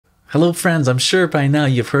Hello friends, I'm sure by now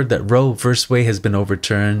you've heard that Roe v. Wade has been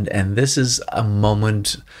overturned, and this is a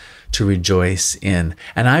moment to rejoice in.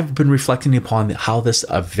 And I've been reflecting upon how this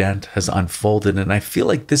event has unfolded, and I feel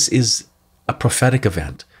like this is a prophetic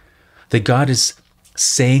event, that God is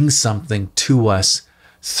saying something to us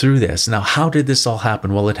through this. Now, how did this all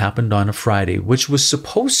happen? Well, it happened on a Friday, which was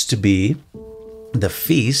supposed to be the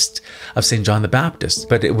feast of St. John the Baptist,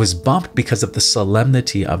 but it was bumped because of the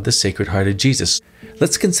solemnity of the Sacred Heart of Jesus.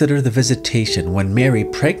 Let's consider the visitation when Mary,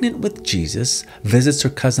 pregnant with Jesus, visits her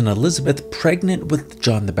cousin Elizabeth, pregnant with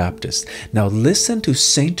John the Baptist. Now listen to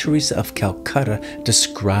St. Teresa of Calcutta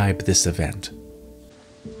describe this event.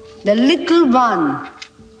 The little one,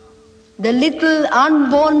 the little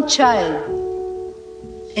unborn child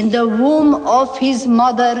in the womb of his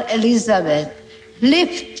mother Elizabeth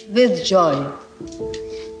leaped with joy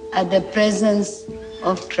at the presence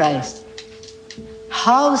of Christ.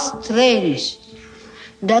 How strange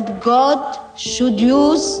that God should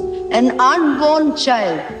use an unborn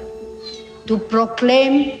child to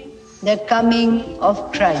proclaim the coming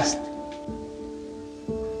of Christ.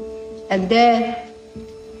 And there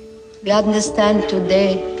we understand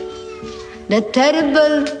today the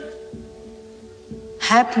terrible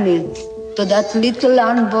happening to that little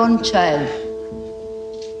unborn child.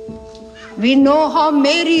 We know how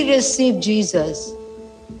Mary received Jesus,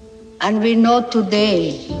 and we know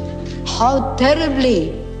today how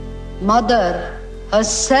terribly mother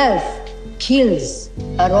herself kills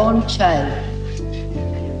her own child,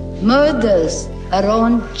 murders her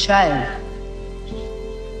own child.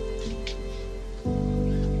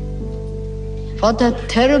 What a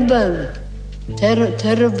terrible,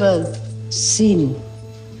 terrible sin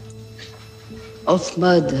of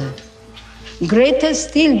murder. Greater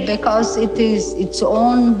still because it is its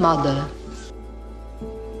own mother.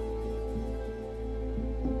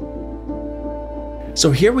 So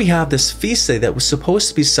here we have this feast day that was supposed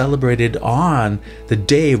to be celebrated on the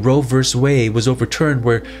day Roe v. Wade was overturned,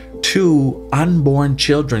 where two unborn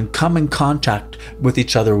children come in contact with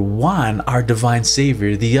each other. One, our divine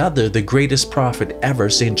Savior; the other, the greatest prophet ever,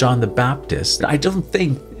 St. John the Baptist. I don't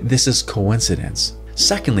think this is coincidence.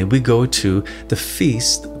 Secondly, we go to the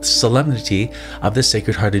feast, solemnity of the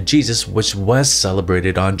Sacred Heart of Jesus, which was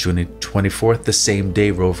celebrated on June 24th, the same day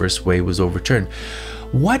Roe v. Wade was overturned.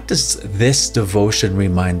 What does this devotion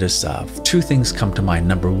remind us of? Two things come to mind.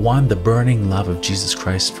 Number one, the burning love of Jesus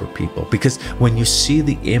Christ for people. Because when you see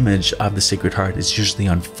the image of the Sacred Heart, it's usually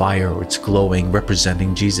on fire or it's glowing,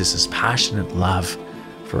 representing Jesus' passionate love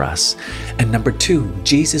for us. And number two,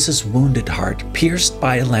 Jesus' wounded heart, pierced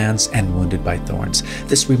by a lance and wounded by thorns.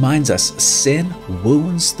 This reminds us sin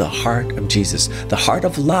wounds the heart of Jesus. The heart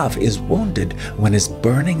of love is wounded when his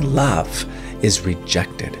burning love is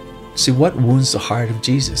rejected. See, what wounds the heart of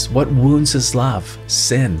Jesus? What wounds his love?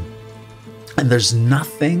 Sin. And there's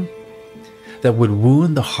nothing that would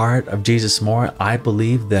wound the heart of Jesus more, I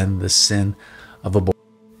believe, than the sin of abortion.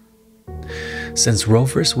 Since Roe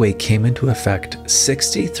v. Wade came into effect,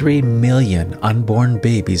 63 million unborn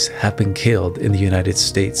babies have been killed in the United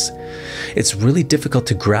States. It's really difficult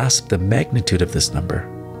to grasp the magnitude of this number.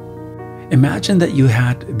 Imagine that you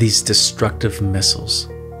had these destructive missiles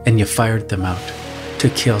and you fired them out to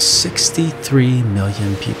kill 63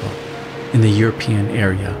 million people in the European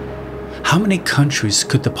area. How many countries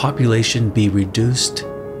could the population be reduced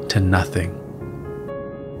to nothing?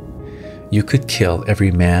 You could kill every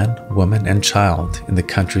man, woman, and child in the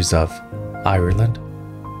countries of Ireland,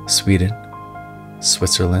 Sweden,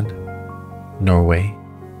 Switzerland, Norway,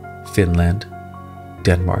 Finland,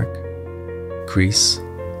 Denmark, Greece,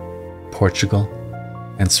 Portugal,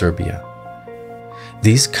 and Serbia.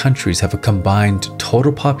 These countries have a combined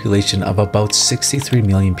total population of about 63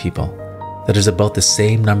 million people. That is about the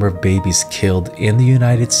same number of babies killed in the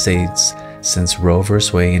United States since Roe v.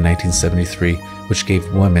 Wade in 1973, which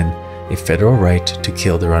gave women a federal right to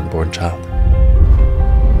kill their unborn child.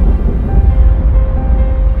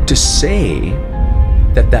 To say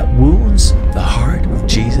that wounds the heart of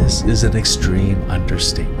Jesus is an extreme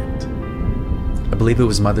understatement. I believe it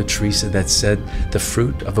was Mother Teresa that said the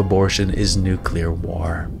fruit of abortion is nuclear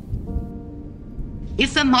war.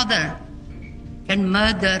 If a mother can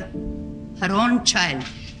murder her own child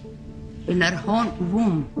in her own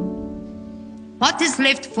womb, what is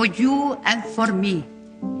left for you and for me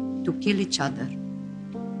to kill each other?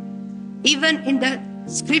 Even in the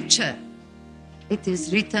scripture, it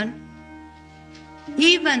is written,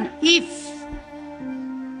 even if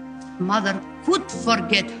mother could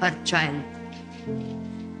forget her child,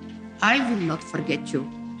 I will not forget you.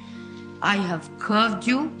 I have carved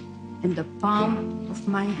you in the palm of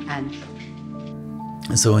my hand.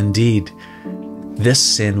 So indeed, This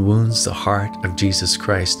sin wounds the heart of Jesus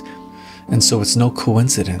Christ. And so it's no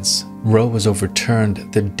coincidence Roe was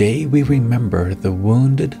overturned the day we remember the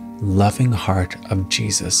wounded, loving heart of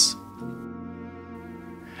Jesus.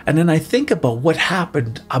 And then I think about what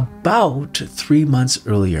happened about 3 months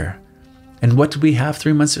earlier. And what did we have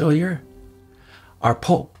 3 months earlier? Our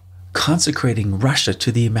Pope consecrating Russia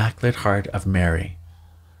to the Immaculate Heart of Mary.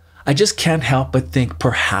 I just can't help but think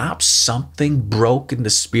perhaps something broke in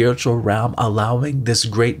the spiritual realm, allowing this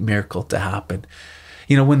great miracle to happen.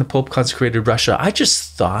 You know, when the Pope consecrated Russia, I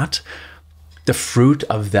just thought the fruit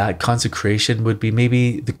of that consecration would be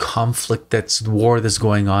maybe the conflict, the war that's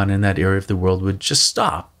going on in that area of the world would just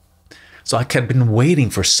stop. So I had been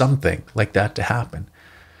waiting for something like that to happen.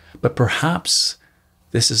 But perhaps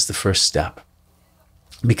this is the first step.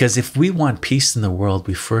 Because if we want peace in the world,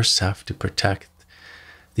 we first have to protect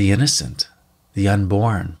the innocent, the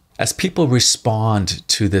unborn. As people respond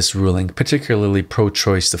to this ruling, particularly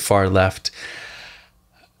pro-choice, the far left,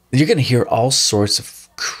 you're going to hear all sorts of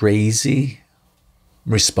crazy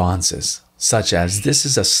responses, such as, this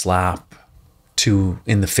is a slap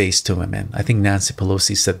in the face to women. I think Nancy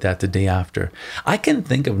Pelosi said that the day after. I can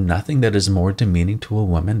think of nothing that is more demeaning to a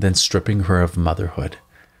woman than stripping her of motherhood.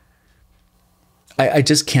 I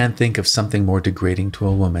just can't think of something more degrading to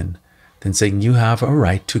a woman than saying you have a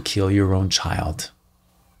right to kill your own child.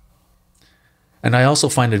 And I also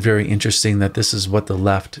find it very interesting that this is what the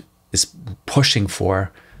left is pushing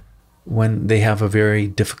for when they have a very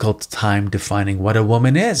difficult time defining what a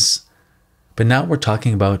woman is. But now we're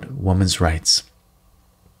talking about women's rights.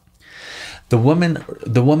 The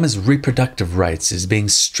woman's reproductive rights is being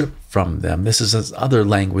stripped from them. This is other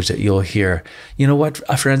language that you'll hear. You know what,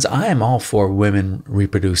 friends? I am all for women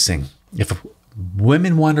reproducing. If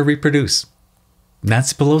women want to reproduce,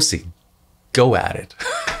 Nancy Pelosi, go at it.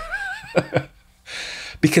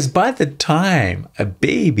 Because by the time a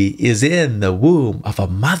baby is in the womb of a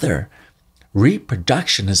mother,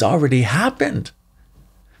 reproduction has already happened.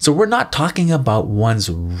 So we're not talking about one's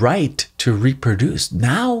right to reproduce.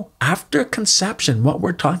 Now, after conception, what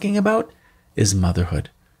we're talking about is motherhood.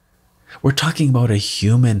 We're talking about a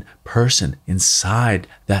human person inside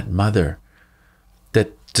that mother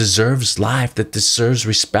that deserves life, that deserves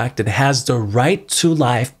respect, that has the right to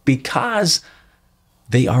life because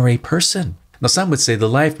they are a person. Now, some would say the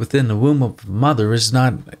life within the womb of a mother is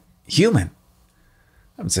not human.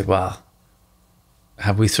 I would say, well,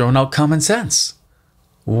 have we thrown out common sense?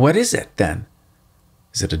 What is it then?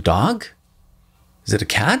 Is it a dog? Is it a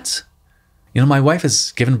cat? You know, my wife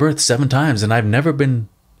has given birth 7 times and I've never been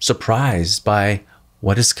surprised by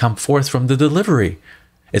what has come forth from the delivery.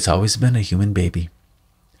 It's always been a human baby,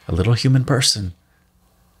 a little human person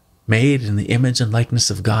made in the image and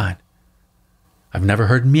likeness of God. I've never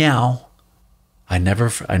heard meow. I never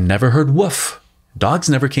heard woof. Dogs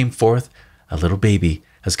never came forth. A little baby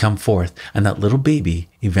has come forth, and that little baby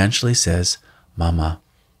eventually says, Mama,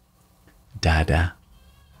 Dada,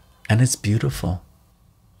 and it's beautiful.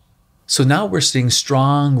 So now we're seeing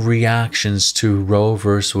strong reactions to Roe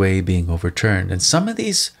versus Wade being overturned, and some of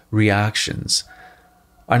these reactions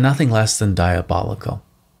are nothing less than diabolical.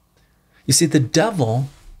 You see, the devil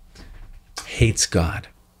hates God,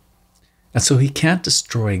 and so he can't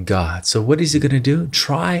destroy God. So what is he going to do?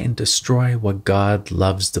 Try and destroy what God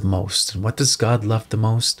loves the most. And what does God love the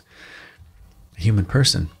most? A human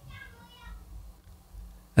person.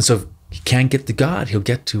 And so if he can't get to God, he'll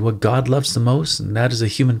get to what God loves the most, and that is a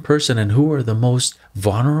human person. And who are the most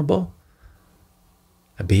vulnerable?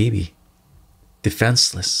 A baby,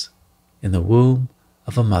 defenseless, in the womb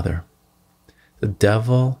of a mother. The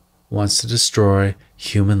devil wants to destroy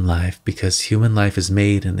human life because human life is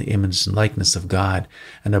made in the image and likeness of God,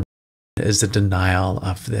 and abortion is the denial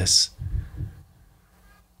of this.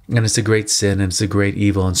 And it's a great sin, and it's a great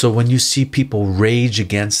evil. And so when you see people rage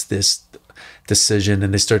against this decision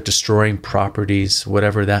and they start destroying properties,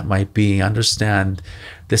 whatever that might be, understand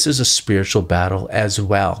this is a spiritual battle as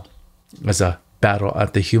well as a battle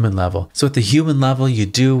at the human level. So at the human level, you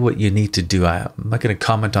do what you need to do. I'm not going to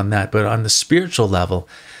comment on that, but on the spiritual level,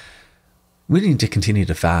 we need to continue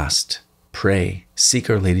to fast, pray, seek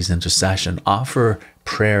Our Lady's intercession, offer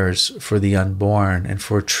prayers for the unborn and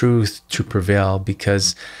for truth to prevail,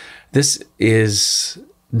 because this is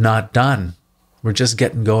not done. We're just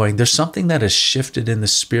getting going. There's something that has shifted in the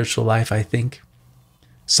spiritual life, I think.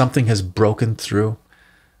 Something has broken through.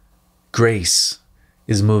 Grace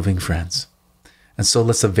is moving, friends. And so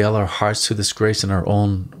let's avail our hearts to this grace in our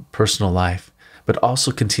own personal life, but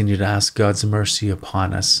also continue to ask God's mercy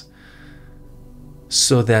upon us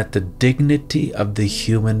so that the dignity of the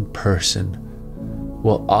human person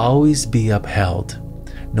will always be upheld,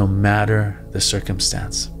 no matter the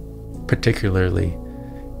circumstance, particularly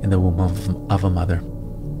in the womb of a mother.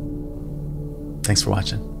 Thanks for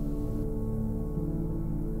watching.